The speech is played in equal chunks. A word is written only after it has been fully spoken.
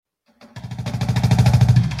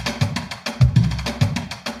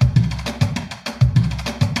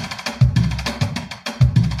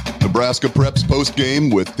Nebraska Preps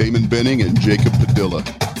postgame with Damon Benning and Jacob Padilla.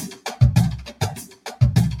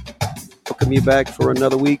 Welcome you back for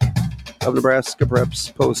another week of Nebraska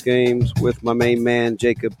Preps postgames with my main man,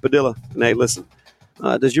 Jacob Padilla. And hey, listen,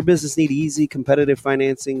 does your business need easy, competitive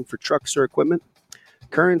financing for trucks or equipment?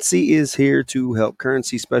 Currency is here to help.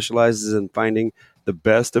 Currency specializes in finding the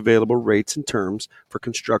best available rates and terms for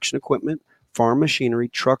construction equipment, farm machinery,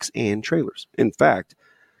 trucks, and trailers. In fact,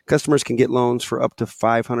 customers can get loans for up to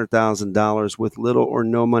 $500,000 with little or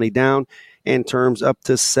no money down and terms up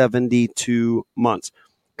to 72 months.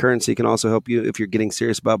 Currency can also help you if you're getting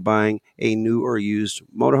serious about buying a new or used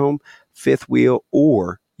motorhome, fifth wheel,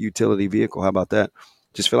 or utility vehicle. How about that?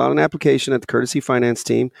 Just fill out an application at the Courtesy Finance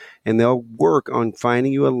team, and they'll work on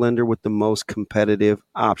finding you a lender with the most competitive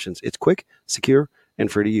options. It's quick, secure,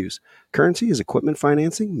 and free to use. Currency is equipment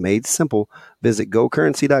financing made simple. Visit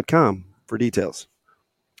gocurrency.com for details.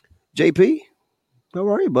 JP, how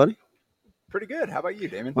are you, buddy? Pretty good. How about you,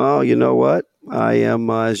 Damon? Well, you know what? I am,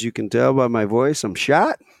 as you can tell by my voice, I'm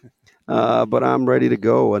shot, but I'm ready to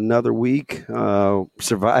go. Another week,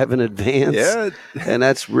 survive and advance. Yeah. And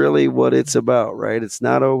that's really what it's about, right? It's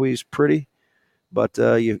not always pretty, but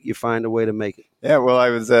you find a way to make it. Yeah, well, I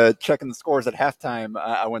was checking the scores at halftime.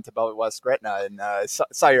 I went to Beltway West Gretna and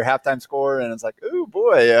saw your halftime score, and it's like, oh,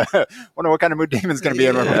 boy, wonder what kind of mood Damon's going to be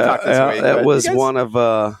in when we talk this week. That was one of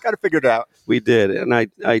got to figure it out. We did, and I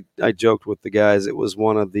joked with the guys. It was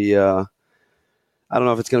one of the I don't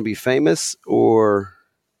know if it's going to be famous or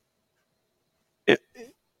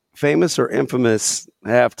infamous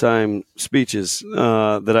halftime speeches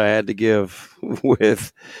that I had to give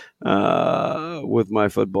with my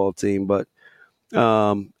football team, but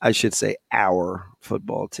I should say our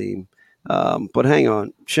football team. But hang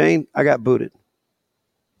on, Shane, I got booted.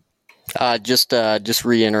 Just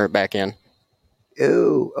re-enter it back in.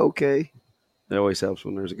 Oh, okay. It always helps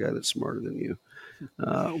when there's a guy that's smarter than you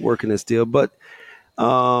working this deal. But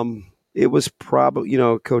it was probably,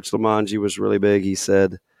 Coach Lamanji was really big. He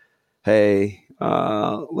said, hey,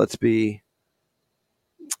 let's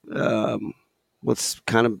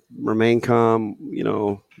kind of remain calm,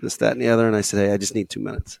 this, that, and the other. And I said, hey, I just need 2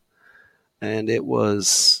 minutes. And it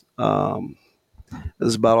was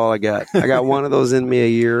about all I got. I got one of those in me a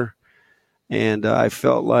year. And I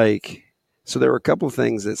felt like, so there were a couple of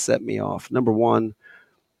things that set me off. Number one,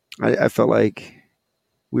 I felt like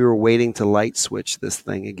we were waiting to light switch this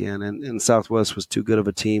thing again. And Southwest was too good of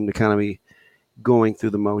a team to kind of be going through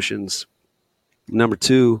the motions. Number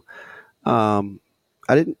two, I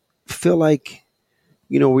didn't feel like,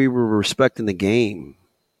 we were respecting the game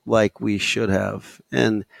like we should have.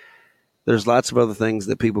 And there's lots of other things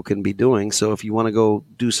that people can be doing. So if you want to go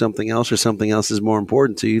do something else or something else is more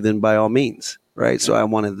important to you, then by all means, right? So I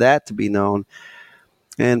wanted that to be known.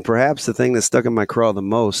 And perhaps the thing that stuck in my craw the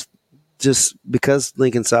most, just because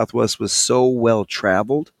Lincoln Southwest was so well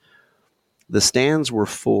traveled, the stands were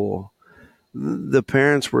full. The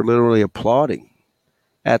parents were literally applauding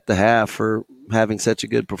at the half for having such a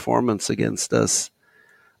good performance against us,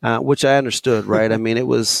 which I understood, right? I mean, it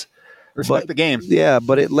was respect the game. Yeah,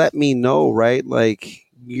 but it let me know, right? Like,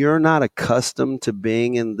 you're not accustomed to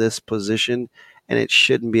being in this position, and it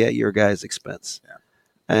shouldn't be at your guys' expense. Yeah.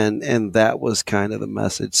 And that was kind of the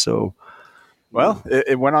message. So, well,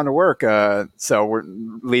 it went on to work. So we're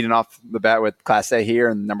leading off the bat with Class A here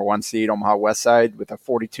and number 1 seed Omaha West Side with a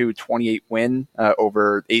 42-28 win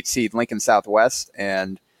over 8 seed Lincoln Southwest.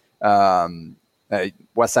 And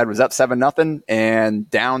West Side was up 7-0 and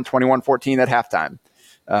down 21-14 at halftime.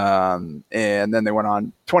 And then they went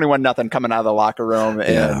on 21-0 coming out of the locker room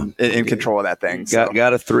and in control of that thing.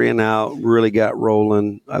 Got a 3 and out, really got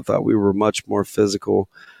rolling. I thought we were much more physical.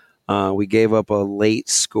 We gave up a late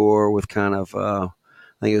score with kind of, I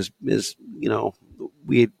think it was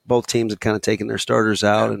both teams had kind of taken their starters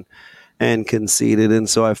out and conceded. And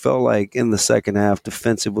so I felt like in the second half,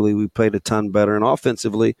 defensively, we played a ton better, and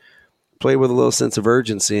offensively played with a little sense of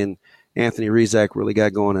urgency. And Anthony Rizak really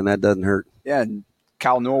got going, and that doesn't hurt. Yeah. And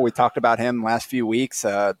Cal Newell, we talked about him last few weeks.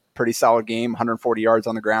 Pretty solid game, 140 yards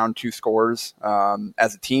on the ground, 2 scores.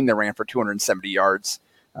 As a team, they ran for 270 yards.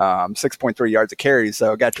 6.3 yards of carry,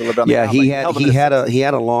 so got you a little bit on the ground. He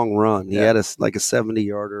had a long run. He had a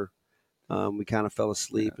 70-yarder. We kind of fell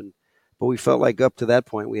asleep, but we felt like up to that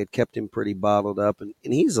point we had kept him pretty bottled up, and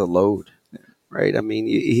he's a load, right? I mean,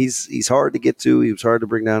 he's hard to get to. He was hard to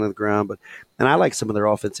bring down to the ground, and I like some of their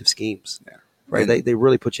offensive schemes, right? They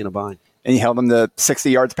really put you in a bind. And he held them to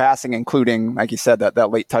 60 yards passing, including, like you said,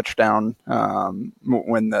 that late touchdown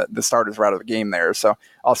when the starters were out of the game there. So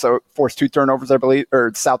also forced 2 turnovers, I believe,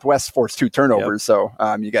 or Southwest forced 2 turnovers. Yep.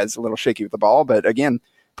 So you guys a little shaky with the ball. But again,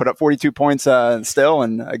 put up 42 points still,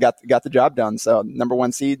 and got the job done. So number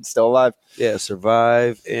 1 seed, still alive. Yeah,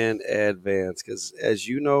 survive and advance. Because as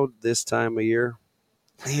you know, this time of year,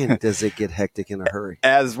 man, does it get hectic in a hurry.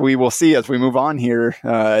 As we will see as we move on here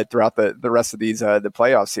throughout the rest of these the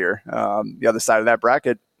playoffs here. The other side of that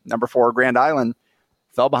bracket, number 4 Grand Island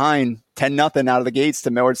fell behind 10-0 out of the gates to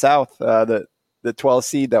Millard South, the 12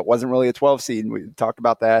 seed that wasn't really a 12 seed. We talked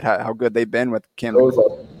about that, how good they've been with Kim.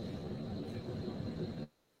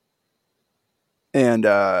 And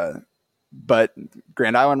but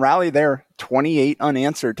Grand Island rallied there, 28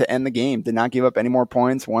 unanswered to end the game. Did not give up any more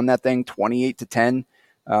points. Won that thing 28-10.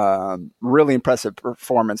 Really impressive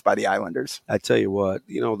performance by the Islanders. I tell you what,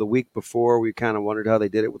 the week before we kind of wondered how they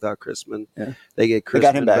did it without Chrisman. Yeah. They get Chrisman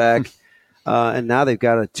got him back. And now they've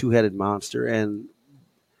got a 2-headed monster, and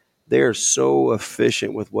they're so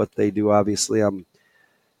efficient with what they do. Obviously, I'm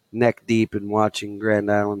neck deep in watching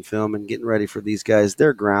Grand Island film and getting ready for these guys.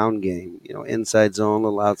 Their ground game, inside zone,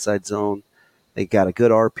 little outside zone. They got a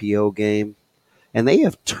good RPO game, and they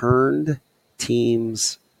have turned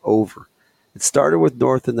teams over. It started with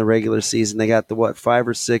North in the regular season. They got 5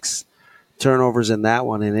 or 6 turnovers in that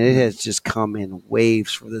one, and it has just come in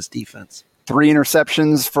waves for this defense. 3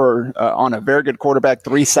 interceptions for on a very good quarterback,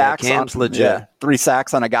 3 sacks. Cam's legit. Yeah, 3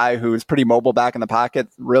 sacks on a guy who's pretty mobile back in the pocket.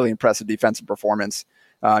 Really impressive defensive performance.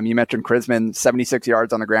 You mentioned Chrisman, 76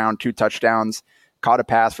 yards on the ground, 2 touchdowns, caught a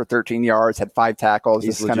pass for 13 yards, had 5 tackles.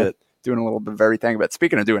 He's just kind of doing a little bit of everything. But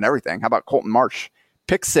speaking of doing everything, how about Colton Marsh?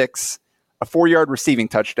 Pick 6, a 4-yard receiving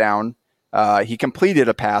touchdown. He completed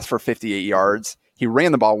a pass for 58 yards. He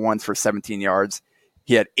ran the ball once for 17 yards.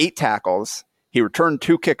 He had 8 tackles. He returned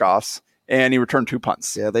 2 kickoffs. And he returned 2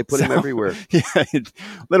 punts. Yeah, they put him everywhere. Yeah, a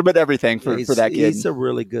little bit of everything for that kid. He's a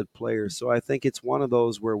really good player. So I think it's one of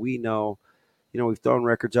those where we know, we've thrown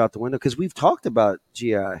records out the window because we've talked about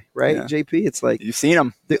GI, right, Yeah. JP? It's like You've seen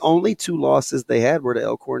him. The only 2 losses they had were to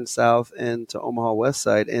Elkhorn South and to Omaha West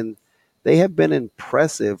Side, and they have been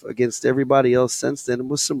impressive against everybody else since then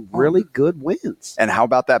with some really good wins. And how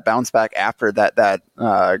about that bounce back after that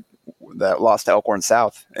loss to Elkhorn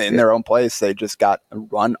South in their own place? They just got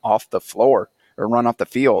run off the floor or run off the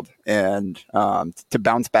field, and to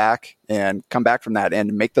bounce back and come back from that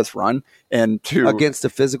and make this run and to against a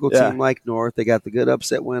physical team like North. They got the good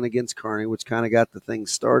upset win against Kearney, which kind of got the thing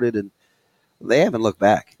started, and they haven't looked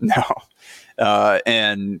back. No.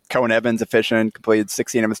 And Cohen Evans, efficient, completed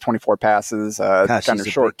 16 of his 24 passes. Gosh, kind he's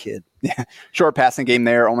of short a big kid. Yeah, short passing game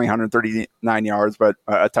there, only 139 yards, but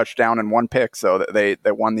a touchdown and 1 pick. So they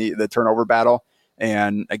won the turnover battle.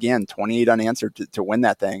 And again, 28 unanswered to win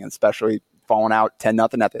that thing, especially falling out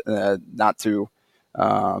 10-0, not to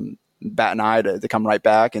bat an eye to come right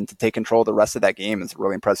back and to take control of the rest of that game is a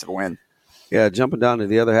really impressive win. Yeah, jumping down to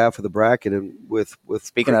the other half of the bracket and with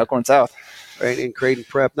Speaking of Elkhorn South, right, in Creighton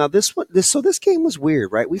Prep. Now this game was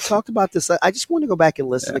weird, right? We talked about this. I just want to go back and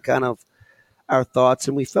listen to kind of our thoughts,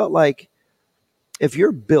 and we felt like if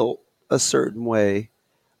you're built a certain way,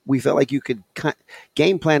 we felt like you could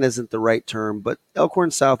game plan isn't the right term, but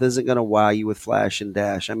Elkhorn South isn't going to wow you with flash and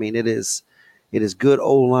dash. I mean, it is good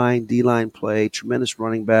O-line, D-line play, tremendous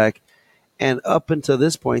running back, and up until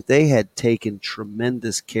this point, they had taken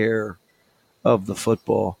tremendous care of the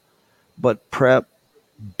football. But Prep,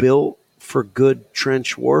 built for good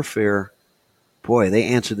trench warfare, boy, they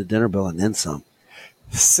answered the dinner bell and then some.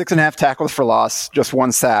 6.5 tackles for loss, just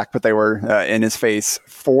 1 sack, but they were in his face.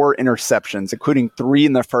 4 interceptions, including 3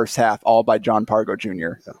 in the first half, all by John Pargo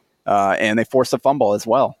Jr. Yeah. And they forced a fumble as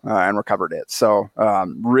well and recovered it. So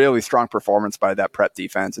really strong performance by that Prep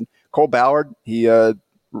defense. And Cole Ballard, he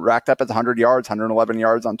racked up at 100 yards, 111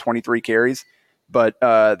 yards on 23 carries. But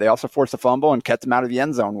they also forced a fumble and kept him out of the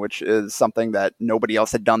end zone, which is something that nobody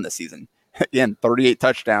else had done this season. Again, 38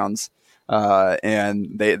 touchdowns,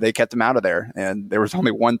 and they kept him out of there. And there was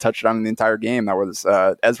only 1 touchdown in the entire game. That was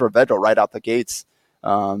Ezra Vedral right out the gates.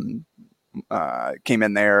 Came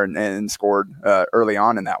in there and scored early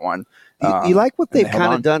on in that one. You like what they've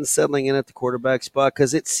kind of done settling in at the quarterback spot?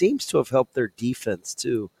 Because it seems to have helped their defense,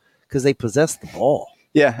 too, because they possess the ball.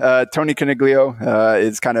 Yeah, Tony Coniglio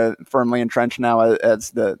is kind of firmly entrenched now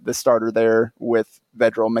as the starter there, with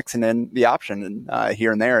Vedral mixing in the option and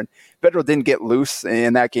here and there. And Vedral didn't get loose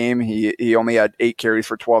in that game. He only had 8 carries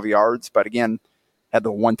for 12 yards, but again, had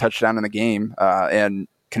the 1 touchdown in the game. And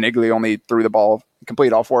Coniglio only threw the ball,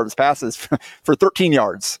 completed all 4 of his passes for 13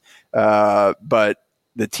 yards. But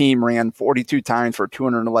the team ran 42 times for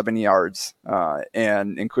 211 yards,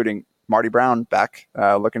 and including Marty Brown back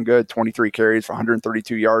looking good, 23 carries for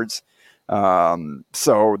 132 yards.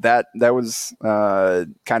 So that was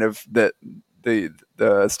kind of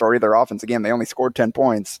the story of their offense. Again, they only scored 10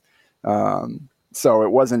 points, So it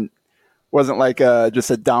wasn't like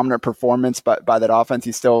just a dominant performance by that offense.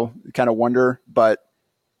 You still kind of wonder, but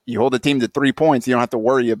you hold the team to 3 points, you don't have to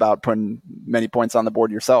worry about putting many points on the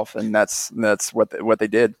board yourself, and that's what they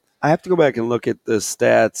did. I have to go back and look at the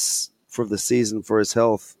stats for the season for his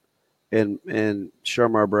health and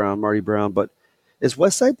Marty Brown, but is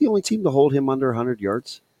Westside the only team to hold him under 100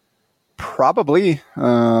 yards? Probably.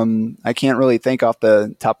 I can't really think off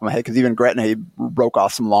the top of my head because even Gretna, he broke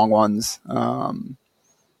off some long ones. And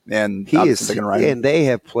and they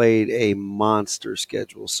have played a monster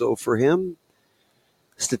schedule. So for him,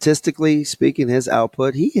 statistically speaking, his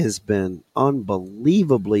output, he has been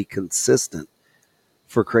unbelievably consistent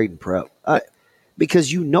for Creighton Prep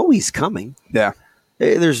because he's coming. Yeah.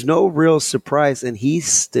 There's no real surprise, and he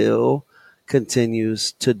still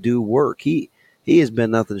continues to do work. He has been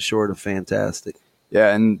nothing short of fantastic.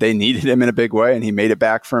 Yeah, and they needed him in a big way, and he made it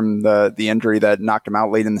back from the injury that knocked him out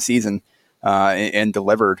late in the season and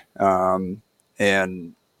delivered. And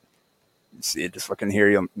see, just looking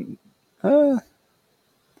here,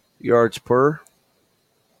 yards per.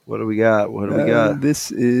 What do we got?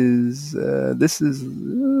 This is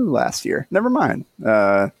last year. Never mind.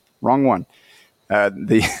 Wrong one.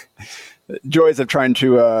 The joys of trying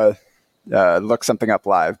to look something up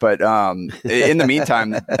live. But in the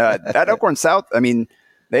meantime, at Elkhorn South, I mean,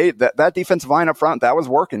 that defensive line up front, that was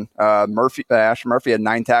working. Ashton Murphy had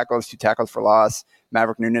 9 tackles, 2 tackles for loss.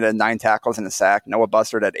 Maverick Noonan had 9 tackles and a sack. Noah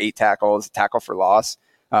Bustard had 8 tackles, a tackle for loss.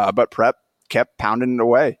 But Prep kept pounding it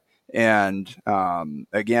away. And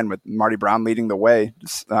again, with Marty Brown leading the way,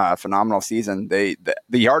 just phenomenal season. The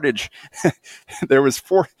yardage, there was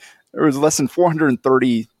less than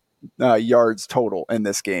 430 yards total in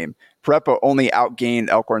this game. Prep only outgained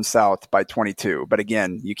Elkhorn South by 22. But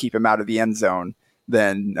again, you keep him out of the end zone,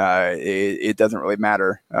 then it doesn't really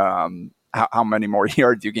matter how many more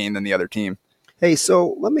yards you gain than the other team. Hey,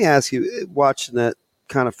 so let me ask you, watching that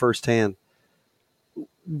kind of firsthand,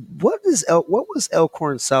 what was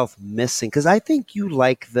Elkhorn South missing? Because I think you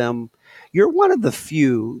like them. You're one of the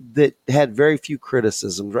few that had very few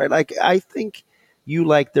criticisms, right? Like, I think you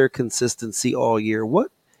like their consistency all year.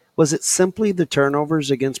 What was it? Simply the turnovers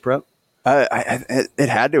against Prep? It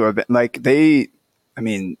had to have been like I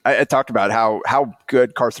talked about how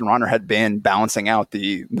good Carson Ronner had been balancing out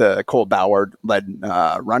the Cole Ballard led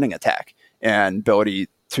running attack and ability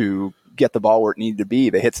to get the ball where it needed to be.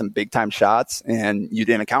 They hit some big time shots and you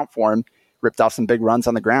didn't account for them, ripped off some big runs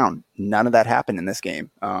on the ground. None of that happened in this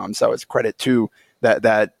game. So it's credit to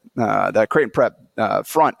that Creighton Prep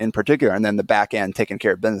front in particular, and then the back end taking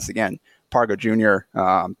care of business again. Pargo Jr.,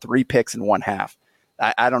 3 picks in 1 half.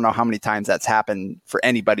 I don't know how many times that's happened for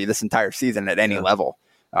anybody this entire season at any level.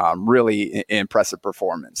 Really impressive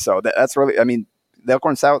performance. So that's really, the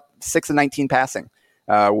Elkhorn South 6 of 19 passing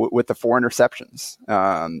with the 4 interceptions.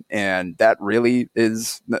 And that really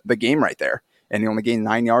is the game right there. And he only gained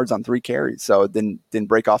 9 yards on 3 carries. So it didn't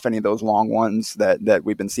break off any of those long ones that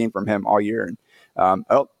we've been seeing from him all year.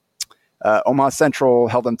 And, Omaha Central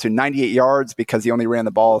held him to 98 yards because he only ran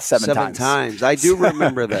the ball seven times. I do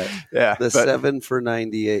remember that. Yeah. 7 for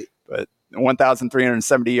 98. But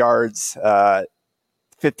 1,370 yards,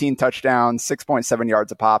 15 touchdowns, 6.7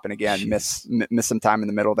 yards a pop. And again, missed some time in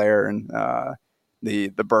the middle there. And the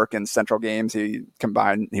Burke and Central games, he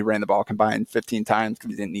ran the ball combined 15 times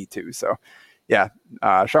because he didn't need to. So, yeah,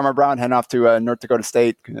 Sharma Brown heading off to North Dakota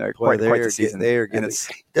State. Quite the season.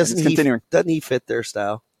 Continuing. Doesn't he fit their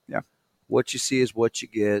style? Yeah. What you see is what you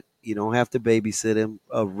get. You don't have to babysit him.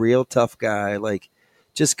 A real tough guy, like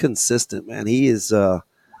just consistent, man. He is, I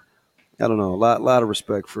don't know, a lot of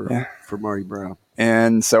respect for Marty Brown.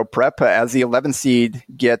 And so Prep, as the 11th seed,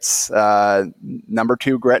 gets number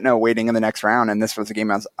 2 Gretna waiting in the next round. And this was a game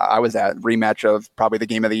I was at, rematch of probably the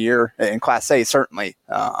game of the year in Class A, certainly,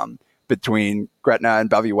 between Gretna and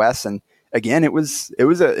Bellevue West. And again, it was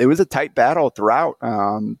a tight battle throughout.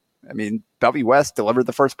 Bellevue West delivered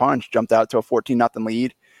the first punch, jumped out to a 14-0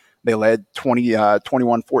 lead. They led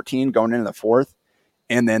 21-14 going into the 4th.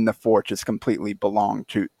 And then the 4th just completely belonged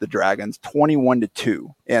to the Dragons,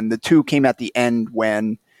 21-2. And the 2 came at the end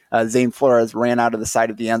when Zane Flores ran out of the side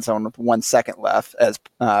of the end zone with 1 second left as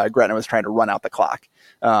Gretna was trying to run out the clock.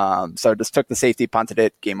 So just took the safety, punted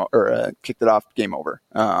it, kicked it off, game over.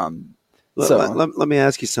 Let me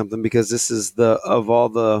ask you something, because this is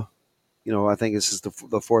I think this is the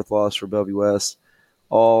 4th loss for Bellevue West.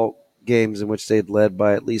 All games in which they'd led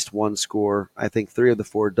by at least 1 score. I think 3 of the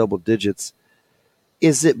 4 double digits.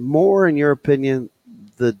 Is it more, in your opinion,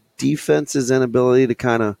 the defense's inability to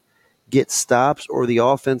kind of get stops or the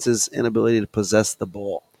offense's inability to possess the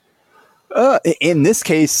ball? In this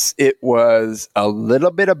case, it was a little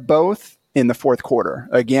bit of both. in the fourth quarter.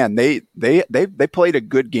 Again, they played a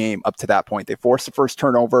good game up to that point. They forced the first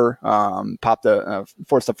turnover,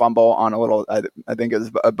 forced a fumble on a little, I think it was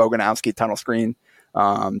a Boganowski tunnel screen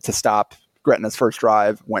to stop Gretna's first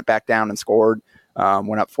drive, went back down and scored,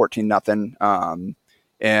 went up 14-0.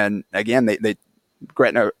 And again, they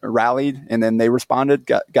Gretna rallied, and then they responded,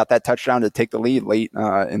 got that touchdown to take the lead late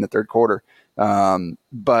in the third quarter.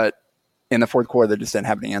 But in the fourth quarter, they just didn't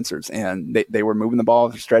have any answers, and they were moving the ball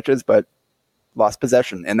for stretches, but lost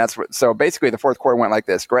possession. And so basically the fourth quarter went like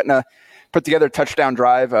this. Gretna put together a touchdown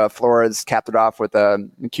drive. Flores capped it off with a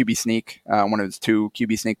QB sneak, one of his 2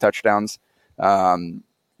 QB sneak touchdowns. Bellevue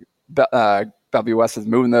West is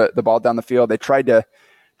moving the ball down the field. They tried to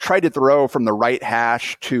throw from the right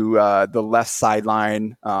hash to the left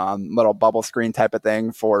sideline, little bubble screen type of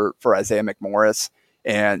thing for Isaiah McMorris.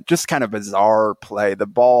 And just kind of bizarre play. The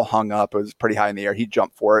ball hung up. It was pretty high in the air. He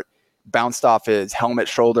jumped for it, bounced off his helmet,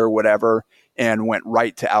 shoulder, whatever, and went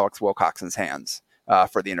right to Alex Wilcoxon's hands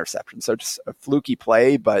for the interception. So just a fluky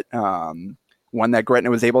play, but one that Gretna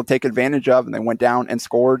was able to take advantage of, and they went down and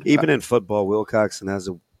scored. Even in football, Wilcoxon has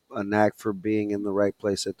a knack for being in the right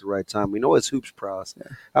place at the right time. We know his hoops prowess. Yeah.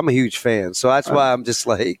 I'm a huge fan, so that's why I'm just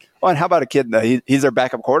like. Well, and how about a kid? He's their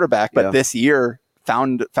backup quarterback, but this year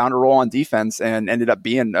found a role on defense and ended up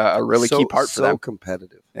being a really key part for them. So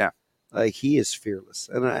competitive. Yeah, like he is fearless,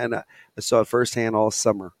 and I saw it firsthand all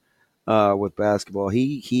summer with basketball.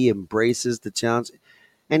 He embraces the challenge,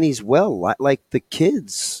 and he's like the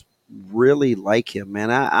kids really like him,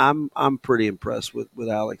 man. I'm pretty impressed with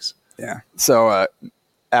Alex. Yeah. So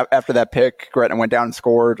after that pick, Gretna went down and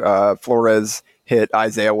scored. Flores hit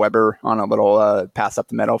Isaiah Weber on a little pass up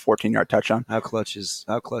the middle, 14-yard touchdown. How clutch is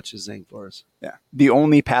Zane Flores? Yeah, the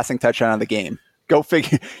only passing touchdown of the game. Go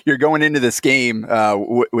figure. You're going into this game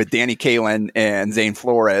with Danny Kalin and Zane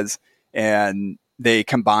Flores, and they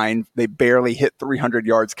combined. They barely hit 300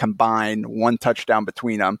 yards combined, 1 touchdown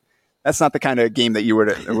between them. That's not the kind of game that you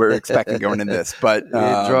were expecting going into this. But you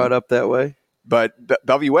didn't draw it up that way. But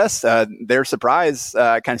Bellevue West, their surprise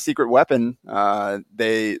kind of secret weapon,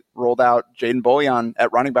 they rolled out Jaden Bullion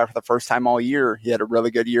at running back for the first time all year. He had a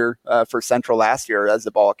really good year for Central last year as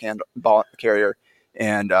the ball carrier.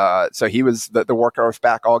 And so he was the workhorse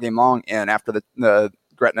back all game long. And after the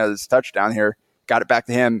Gretna's touchdown here, got it back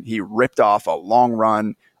to him. He ripped off a long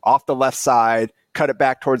run off the left side, cut it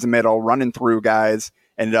back towards the middle, running through guys.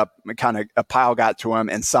 Ended up kind of a pile got to him,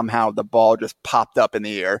 and somehow the ball just popped up in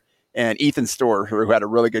the air. And Ethan Storr, who had a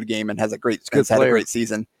really good game and had a great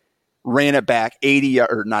season, ran it back 60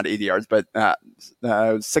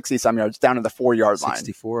 some yards down to the 4-yard line.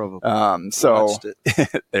 64 of them. So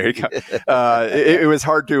there you go. It was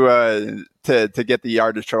hard to get the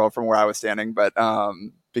yardage total from where I was standing, but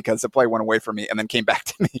because the play went away from me and then came back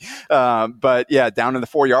to me. But yeah, down to the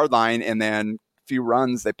 4-yard line, and then a few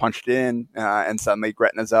runs, they punched it in, and suddenly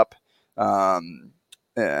Gretna's up.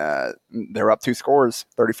 They're up 2 scores,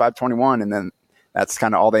 35-21, and then that's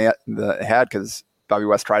kind of all they had because Bellevue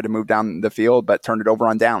West tried to move down the field but turned it over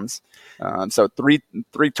on downs. So three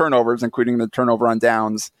turnovers, including the turnover on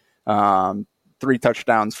downs, 3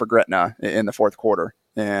 touchdowns for Gretna in the fourth quarter,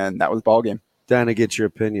 and that was ball game. Dan, to get your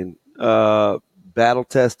opinion, battle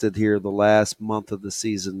tested here the last month of the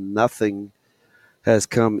season. Nothing has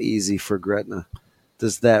come easy for Gretna.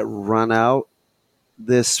 Does that run out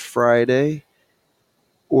this Friday?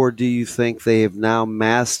 Or do you think they have now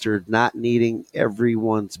mastered not needing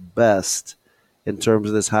everyone's best in terms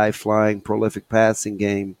of this high-flying, prolific passing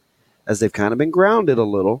game, as they've kind of been grounded a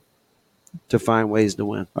little to find ways to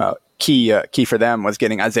win? Well, key for them was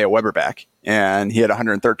getting Isaiah Weber back, and he had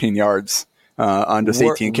 113 yards on just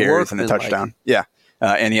 18 carries and a touchdown. Yeah.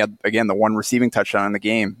 And he had, again, the 1 receiving touchdown in the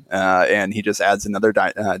game, and he just adds another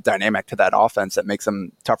dynamic to that offense that makes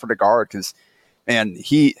him tougher to guard because – and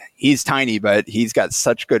he's tiny, but he's got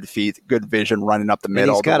such good feet, good vision running up the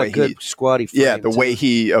middle. And he's got a good squatty frame. Yeah, the way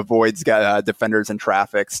he avoids defenders in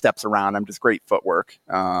traffic, steps around them, just great footwork.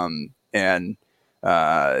 So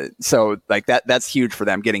like that's huge for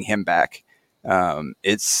them, getting him back. I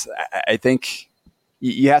think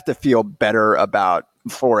you have to feel better about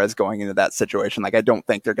Flores going into that situation. Like I don't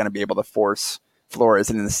think they're going to be able to force Flores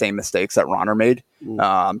into the same mistakes that Ronner made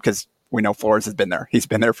because we know Flores has been there. He's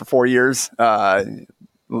been there for 4 years.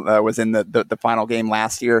 Was in the final game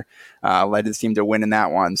last year. Led his team to win in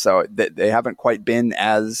that one. So they haven't quite been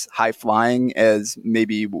as high flying as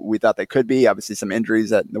maybe we thought they could be. Obviously, some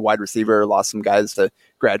injuries at the wide receiver, lost some guys to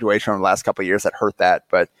graduation over the last couple of years that hurt that.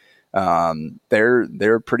 But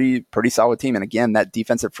they're a pretty solid team. And again, that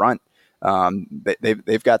defensive front,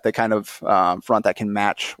 they've got the kind of front that can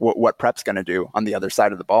match what Prep's going to do on the other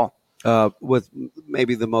side of the ball. With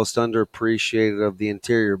maybe the most underappreciated of the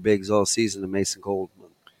interior bigs all season, Mason Goldman,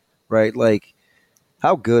 right? Like,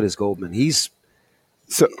 how good is Goldman?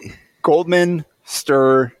 So Goldman,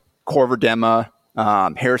 Stur, Corver Dema,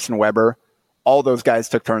 Harrison Weber, all those guys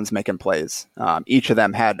took turns making plays. Each of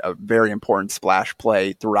them had a very important splash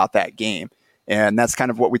play throughout that game. And that's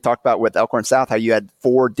kind of what we talked about with Elkhorn South, how you had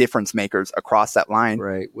 4 difference makers across that line.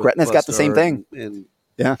 Right. Gretna's got the same thing. And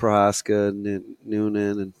yeah. Prohaska and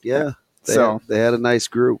Noonan. And they had a nice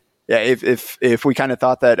group. Yeah, if we kind of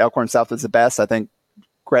thought that Elkhorn South was the best, I think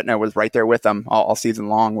Gretna was right there with them all season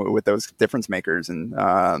long with those difference makers.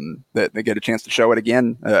 And they get a chance to show it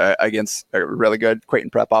again against a really good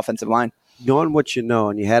Creighton Prep offensive line. Knowing what you know,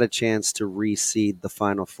 and you had a chance to reseed the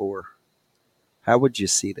Final Four, how would you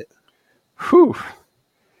seed it? Whew.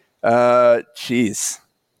 Geez.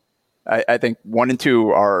 I think 1 and 2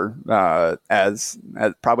 are as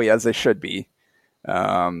probably as they should be.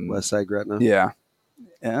 Westside Gretna? Yeah.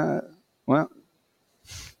 Well,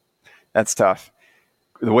 that's tough.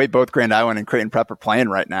 The way both Grand Island and Creighton Prep are playing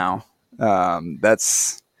right now,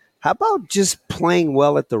 that's... How about just playing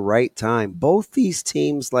well at the right time? Both these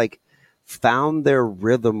teams, found their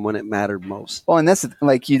rhythm when it mattered most. Well, and that's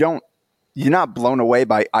like you're not blown away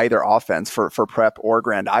by either offense for Prep or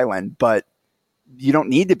Grand Island, but you don't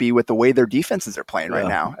need to be with the way their defenses are playing right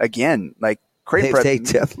now. Again, Prep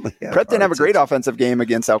didn't have a great offensive game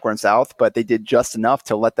against Elkhorn South, but they did just enough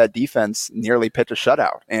to let that defense nearly pitch a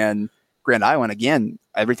shutout. And Grand Island, again,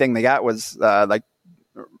 everything they got was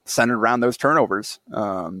centered around those turnovers.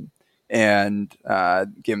 And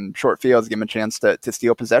give them short fields, give them a chance to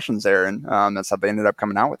steal possessions there. And that's how they ended up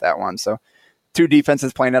coming out with that one. So 2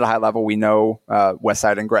 defenses playing at a high level. We know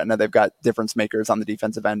Westside and Gretna, they've got difference makers on the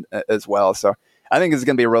defensive end as well. So I think it's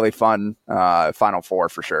going to be a really fun Final Four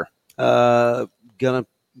for sure. Gonna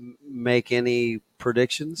make any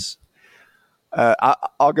predictions?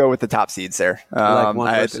 I'll go with the top seeds there. One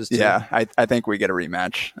versus 2. Yeah, I think we get a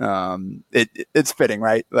rematch. It's fitting,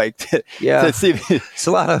 right? To see, it's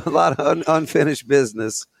a lot of unfinished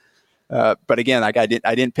business. But again, I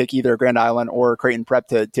didn't pick either Grand Island or Creighton Prep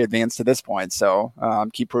to advance to this point. So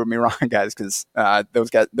keep proving me wrong, guys, because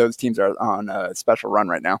those teams are on a special run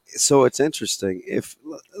right now. So it's interesting if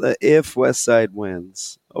Westside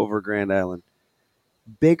wins over Grand Island,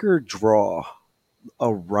 bigger draw,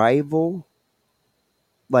 a rival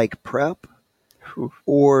like Prep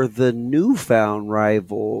or the newfound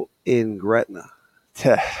rival in Gretna?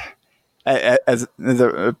 As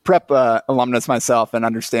a Prep alumnus myself and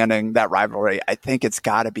understanding that rivalry, I think it's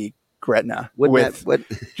got to be Gretna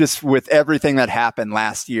with everything that happened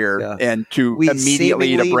last year, and to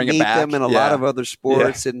immediately to bring it back. Them in a lot of other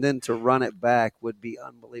sports, and then to run it back would be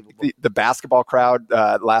unbelievable. The basketball crowd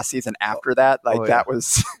last season after that, that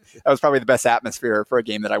was probably the best atmosphere for a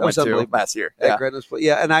game that I went to last year.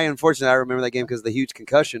 And I remember that game because of the huge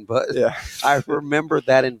concussion, but I remember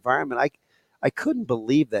that environment. I couldn't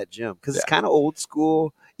believe that gym because it's kind of old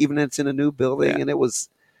school, even if it's in a new building, and it was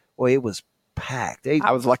packed.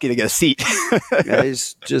 I was lucky to get a seat.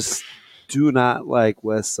 Guys just do not like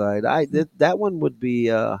Westside. That one would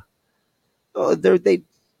be.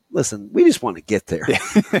 Listen. We just want to get there.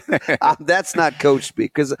 That's not coach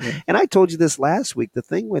speak and I told you this last week. The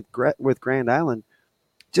thing with Grand Island,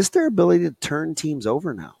 just their ability to turn teams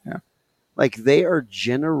over now. Yeah. They are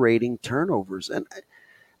generating turnovers, and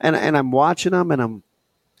I'm watching them, and I'm.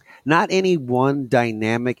 Not any one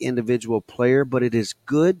dynamic individual player, but it is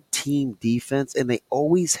good team defense, and they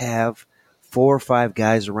always have 4 or 5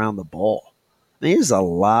 guys around the ball. I mean, there's a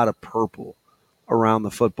lot of purple around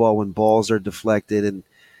the football when balls are deflected, and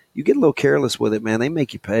you get a little careless with it, man. They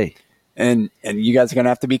make you pay. And you guys are going to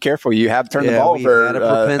have to be careful. You have turned the ball over had a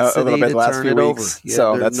propensity a little bit to last turn few it weeks. Over. Yeah,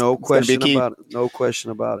 so that's no question be key. about it. No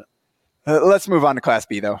question about it. Let's move on to Class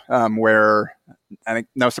B, though, where I think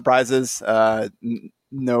no surprises.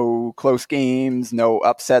 No close games, no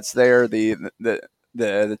upsets there. The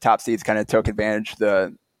top seeds kind of took advantage.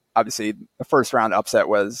 Obviously the first round upset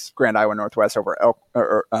was Grand Island Northwest over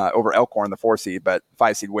Elkhorn, the 4 seed, but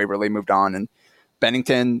 5 seed Waverly moved on, and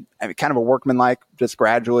Bennington, kind of a workmanlike, just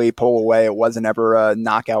gradually pull away. It wasn't ever a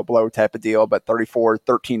knockout blow type of deal, but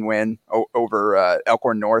 34-13 win over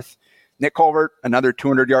Elkhorn North. Nick Colbert, another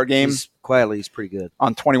 200-yard game. He's pretty good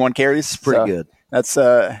on 21 carries. Pretty good. That's he's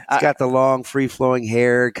got the long, free-flowing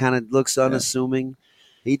hair, kind of looks unassuming.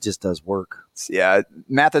 He just does work. Yeah,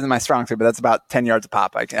 math isn't my strong suit, but that's about 10 yards a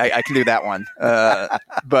pop. I can do that one.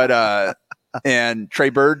 And Trey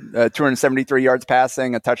Bird, 273 yards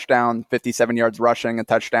passing, a touchdown, 57 yards rushing, a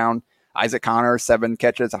touchdown. Isaac Connor, 7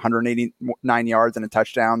 catches, 189 yards and a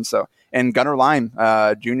touchdown. And Gunnar Lime,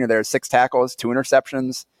 junior there, 6 tackles, 2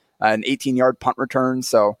 interceptions. an 18-yard punt return.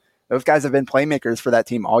 So those guys have been playmakers for that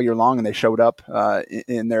team all year long, and they showed up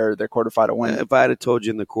in their quarterfinal win. If I had told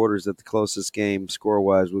you in the quarters that the closest game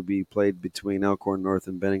score-wise would be played between Elkhorn North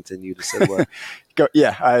and Bennington, you'd have said what?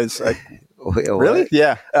 I was like, Really? really?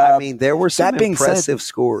 Yeah. I mean, there were some that being impressive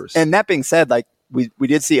scores. And that being said, like we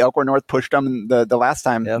did see Elkhorn North push them the last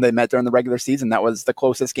time they met during the regular season. That was the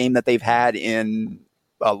closest game that they've had in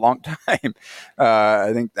a long time.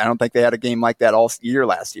 I don't think they had a game like that all year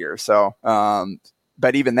last year. So,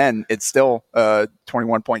 but even then, it's still a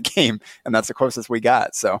 21-point game, and that's the closest we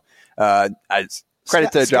got. So,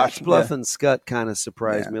 credit to Josh Scottsbluff and Scott kind of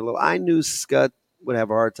surprised me a little. I knew Scott would have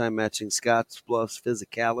a hard time matching Scottsbluff's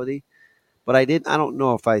physicality, but I don't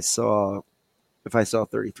know if I saw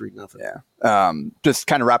 33-0. Yeah. Just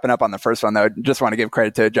kind of wrapping up on the first one, though, just want to give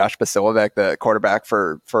credit to Josh Basilovic, the quarterback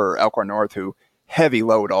for Elkhorn North, who heavy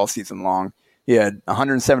load all season long. He had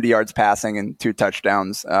 170 yards passing and 2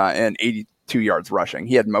 touchdowns and 82 yards rushing.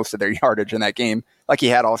 He had most of their yardage in that game, like he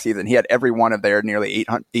had all season. He had every one of their nearly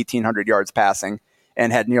 1,800 yards passing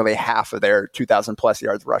and had nearly half of their 2,000-plus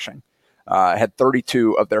yards rushing. Had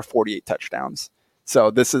 32 of their 48 touchdowns.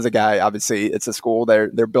 So this is a guy, obviously, it's a school.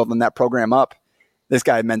 They're building that program up. This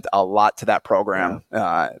guy meant a lot to that program.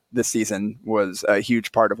 This season was a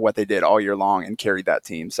huge part of what they did all year long and carried that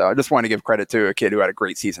team. So I just want to give credit to a kid who had a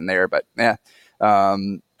great season there. But I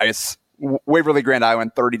guess Waverly Grand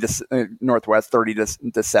Island 30 to Northwest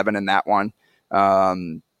 30-7 in that one.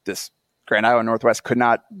 This Grand Island Northwest could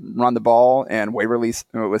not run the ball, and Waverly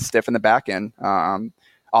was stiff in the back end.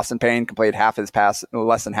 Austin Payne completed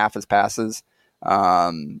less than half his passes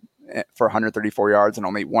for 134 yards and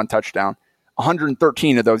only 1 touchdown.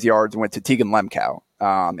 113 of those yards went to Tegan Lemkow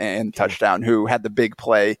and touchdown, who had the big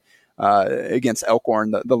play against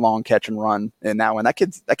Elkhorn, the long catch and run in that one. That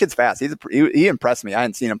kid's fast. He impressed me. I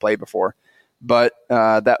hadn't seen him play before. But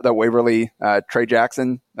that Waverly, Trey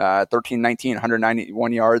Jackson, 13-19,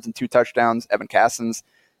 191 yards and 2 touchdowns. Evan Cassins,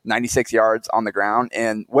 96 yards on the ground.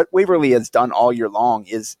 And what Waverly has done all year long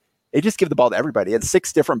is they just give the ball to everybody. He had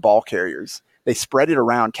 6 different ball carriers. They spread it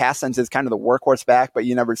around. Cassins is kind of the workhorse back, but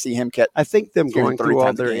you never see him catch. I think them going through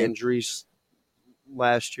all their injuries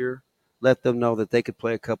last year let them know that they could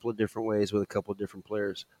play a couple of different ways with a couple of different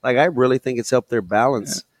players. Like, I really think it's helped their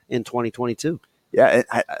balance in 2022. Yeah,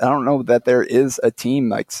 I don't know that there is a team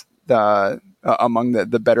like among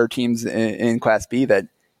the better teams in Class B that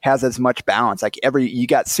has as much balance. Like you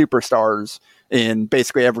got superstars in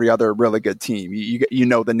basically every other really good team. You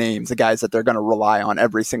know the names, the guys that they're going to rely on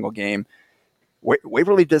every single game.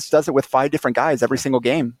 Waverly just does it with 5 different guys every single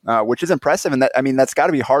game, which is impressive. And that's got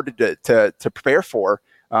to be hard to prepare for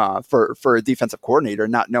a defensive coordinator,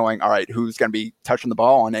 not knowing, all right, who's going to be touching the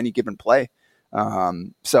ball on any given play.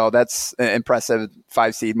 So that's impressive.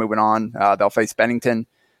 5 seed moving on. They'll face Bennington.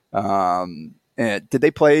 Did they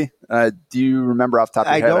play? Do you remember off the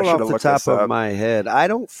top of your head? I don't off the top of my head. I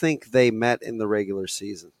don't think they met in the regular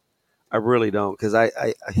season. I really don't, because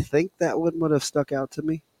I think that one would have stuck out to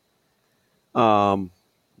me.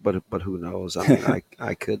 But who knows? I mean,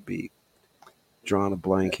 I could be drawing a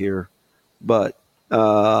blank here, but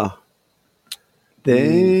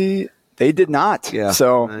they did not. Yeah.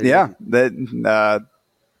 So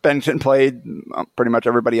Bennington played pretty much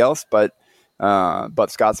everybody else, but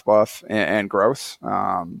Scottsbluff and Gross.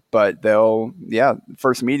 But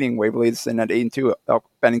first meeting, Waverly's in at 8-2.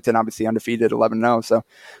 Bennington obviously undefeated 11-0. So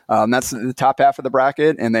that's the top half of the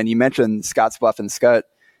bracket. And then you mentioned Scottsbluff and Scott.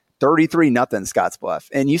 33-0 Scottsbluff.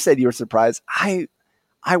 And you said you were surprised. I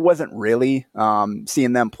wasn't really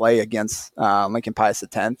seeing them play against Lincoln Pius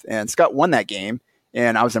X. And Scott won that game.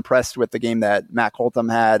 And I was impressed with the game that Mac Holtham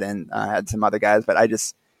had and had some other guys. But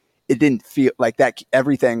it didn't feel like that.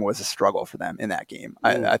 Everything was a struggle for them in that game,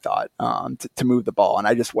 I thought, to move the ball. And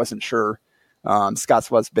I just wasn't sure.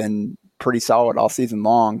 Scottsbluff's been pretty solid all season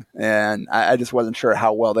long. And I just wasn't sure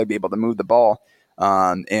how well they'd be able to move the ball.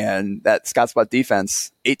 And that Scottsbluff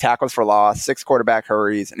defense, 8 tackles for loss, 6 quarterback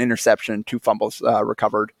hurries, an interception, 2 fumbles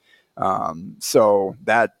recovered. So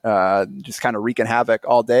that just kind of wreaking havoc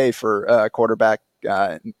all day for quarterback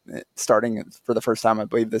starting for the first time, I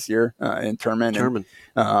believe, this year in Turman.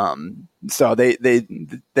 So they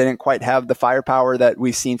didn't quite have the firepower that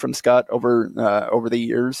we've seen from Scott over the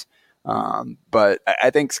years. But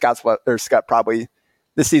I think Scott probably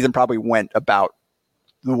this season probably went about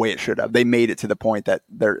the way it should have. They made it to the point that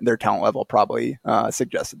their talent level probably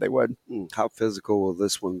suggested they would. How physical will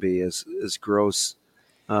this one be as Gross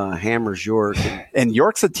hammers York? And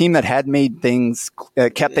York's a team that had made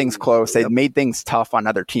kept things close. They'd made things tough on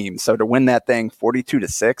other teams. So to win that thing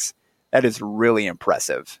 42-6, That is really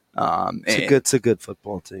impressive. It's a good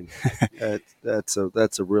football team. That's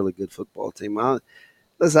a really good football team.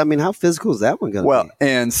 Listen, I mean, how physical is that one going to be? Well,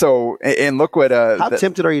 and look what how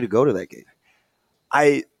tempted are you to go to that game?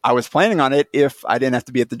 I was planning on it if I didn't have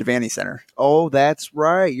to be at the Devaney Center. Oh, that's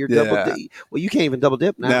right. You're double dip. Well, you can't even double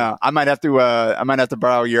dip now. No, I might have to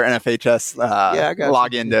borrow your NFHS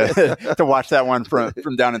login to watch that one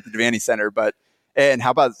from down at the Devaney Center. And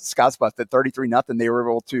how about Scottsbluff at 33-0? They were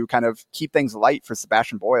able to kind of keep things light for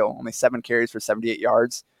Sebastian Boyle. Only 7 carries for 78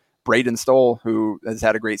 yards. Braden Stoll, who has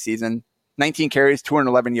had a great season, 19 carries,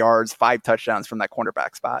 211 yards, 5 touchdowns from that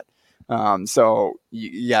cornerback spot. So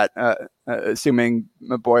you got, assuming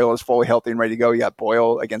Boyle is fully healthy and ready to go, you got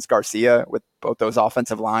Boyle against Garcia with both those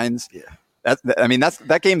offensive lines. Yeah.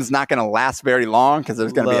 That game is not going to last very long because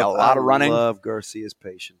there's going to be a lot of running. I love Garcia's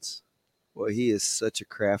patience. Well, he is such a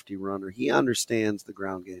crafty runner. He understands the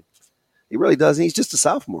ground game. He really does. And he's just a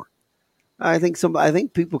sophomore. I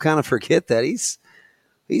think people kind of forget that he's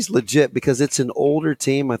legit because it's an older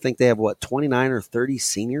team. I think they have 29 or 30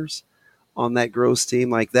 seniors on that Gross team.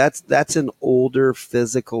 Like that's an older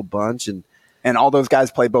physical bunch, and all those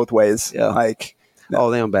guys play both ways. Yeah. They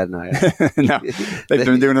don't bat an eye. No, they've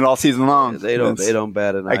been doing it all season long. They don't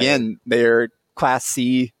bat an eye. Again, they're Class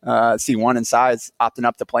C, C1 in size, opting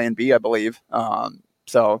up to play in B, I believe.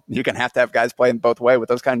 So you're going to have guys playing both way with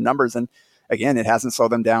those kind of numbers. And again, it hasn't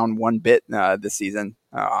slowed them down one bit this season.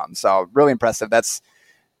 So really impressive.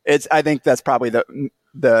 I think that's probably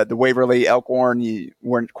the Waverly, Elkhorn. You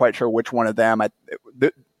weren't quite sure which one of them.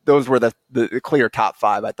 Those were the clear top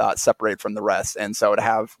 5, I thought, separated from the rest. And so to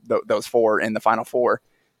have those 4 in the Final Four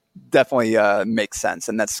definitely makes sense.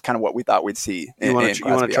 And that's kind of what we thought we'd see. You want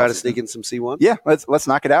to try to sneak in some C1? Yeah, let's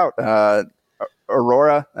knock it out.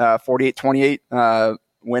 Aurora, 48-28,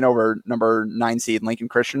 win over number 9 seed Lincoln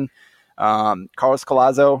Christian. Carlos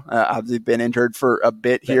Collazo, obviously been injured for a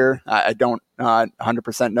bit here. I don't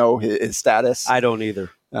 100% know his status. I don't either.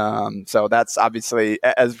 So that's obviously,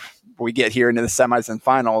 as we get here into the semis and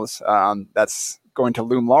finals, that's going to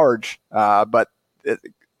loom large. But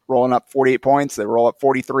rolling up 48 points, they roll up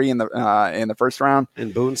 43 in the first round.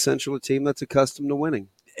 And Boone Central, a team that's accustomed to winning.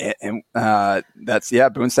 And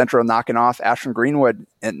Boone Central knocking off Ashland Greenwood,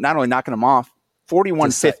 and not only knocking them off,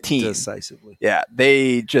 41-15. Decisively. Yeah,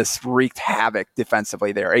 they just wreaked havoc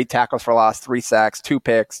defensively there. 8 tackles for loss, 3 sacks, 2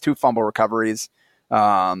 picks, 2 fumble recoveries,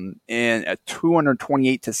 and a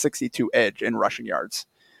 228-62 edge in rushing yards.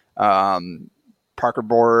 Parker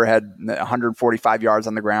Borer had 145 yards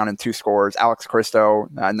on the ground and 2 scores. Alex Christo,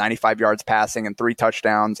 95 yards passing and 3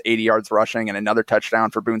 touchdowns, 80 yards rushing, and another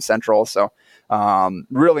touchdown for Boone Central. So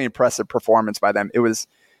really impressive performance by them. It was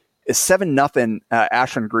 7-0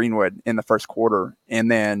 Ashland Greenwood in the first quarter,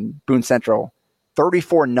 and then Boone Central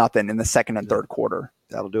 34-0 in the second and third quarter.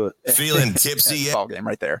 That'll do it. Feeling tipsy. Ball game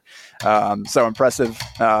right there. So impressive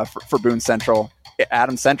for Boone Central.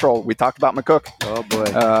 Adams Central, we talked about McCook. Oh boy,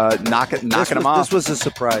 knocking them off. This was a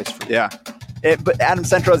surprise for me. Yeah, but Adams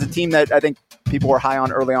Central is a team that I think people were high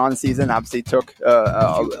on early on in the season. Obviously took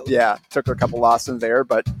a couple losses there,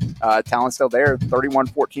 but talent still there.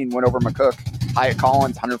 31-14 win over McCook. Hyatt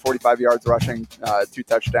Collins, 145 yards rushing, 2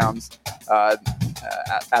 touchdowns.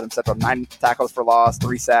 Adams Central, 9 tackles for loss,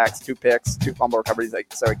 3 sacks, 2 picks, 2 fumble recoveries.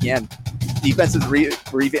 So again, defense is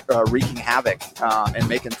wreaking havoc and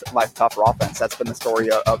making life tough for offense. That's been the story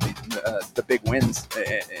of the big wins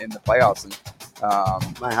in the playoffs. And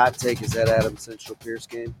my hot take is that Adams Central Pierce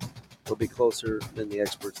game will be closer than the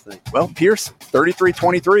experts think. Well, Pierce,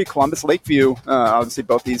 33-23, Columbus Lakeview. Obviously,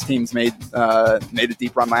 both these teams made a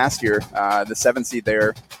deep run last year. The 7th seed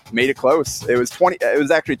there made it close. It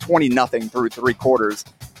was actually 20-0 through 3 quarters,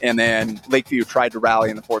 and then Lakeview tried to rally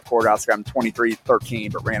in the 4th quarter, outscored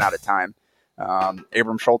 23-13, but ran out of time.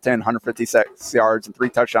 Abram Schulten, 156 yards and 3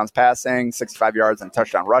 touchdowns passing, 65 yards and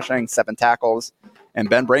touchdown rushing, 7 tackles, and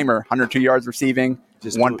Ben Bramer, 102 yards receiving.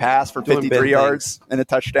 Just 1 pass for 53 yards and a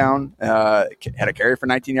touchdown. Had a carry for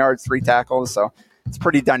 19 yards, 3 tackles. So it's a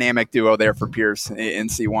pretty dynamic duo there for Pierce in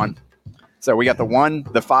C1. So we got the 1,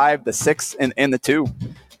 the 5, the 6, and the 2.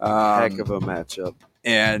 Heck of a matchup.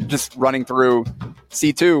 And just running through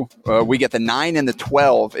C2, we get the 9 and the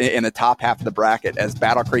 12 in the top half of the bracket as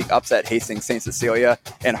Battle Creek upset Hastings St. Cecilia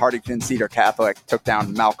and Hartington Cedar Catholic took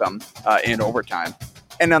down Malcolm in overtime.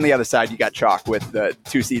 And on the other side, you got chalk with the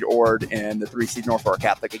 2-seed Ord and the 3-seed Norfolk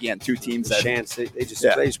Catholic. Again, 2 teams that chance they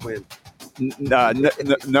just win.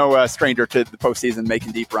 No stranger to the postseason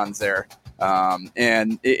making deep runs there.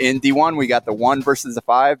 And in D1, we got the 1 versus the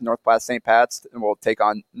 5, North Platte St. Pat's, and we'll take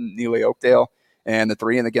on Neely Oakdale. And the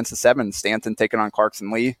 3 and against the 7, Stanton taking on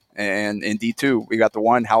Clarkson Lee. And in D2, we got the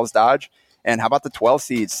 1, Howells Dodge, And how about the 12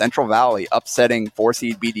 seed Central Valley upsetting 4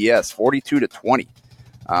 seed BDS 42-20?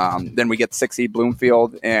 Then we get 6 seed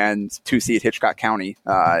Bloomfield and 2 seed Hitchcock County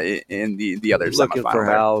in the other looking semifinal for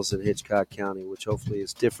there. Howells in Hitchcock County, which hopefully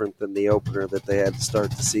is different than the opener that they had to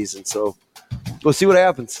start the season. So we'll see what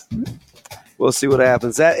happens. We'll see what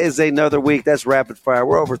happens. That is another week. That's rapid fire.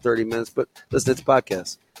 We're over 30 minutes, but listen, it's a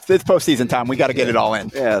podcast. It's postseason time. We got to get it all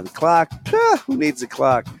in. Yeah, the clock. Who needs a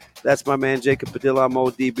clock? That's my man Jacob Padilla. I'm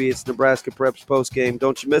ODB. It's Nebraska Preps postgame.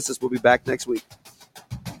 Don't you miss us. We'll be back next week.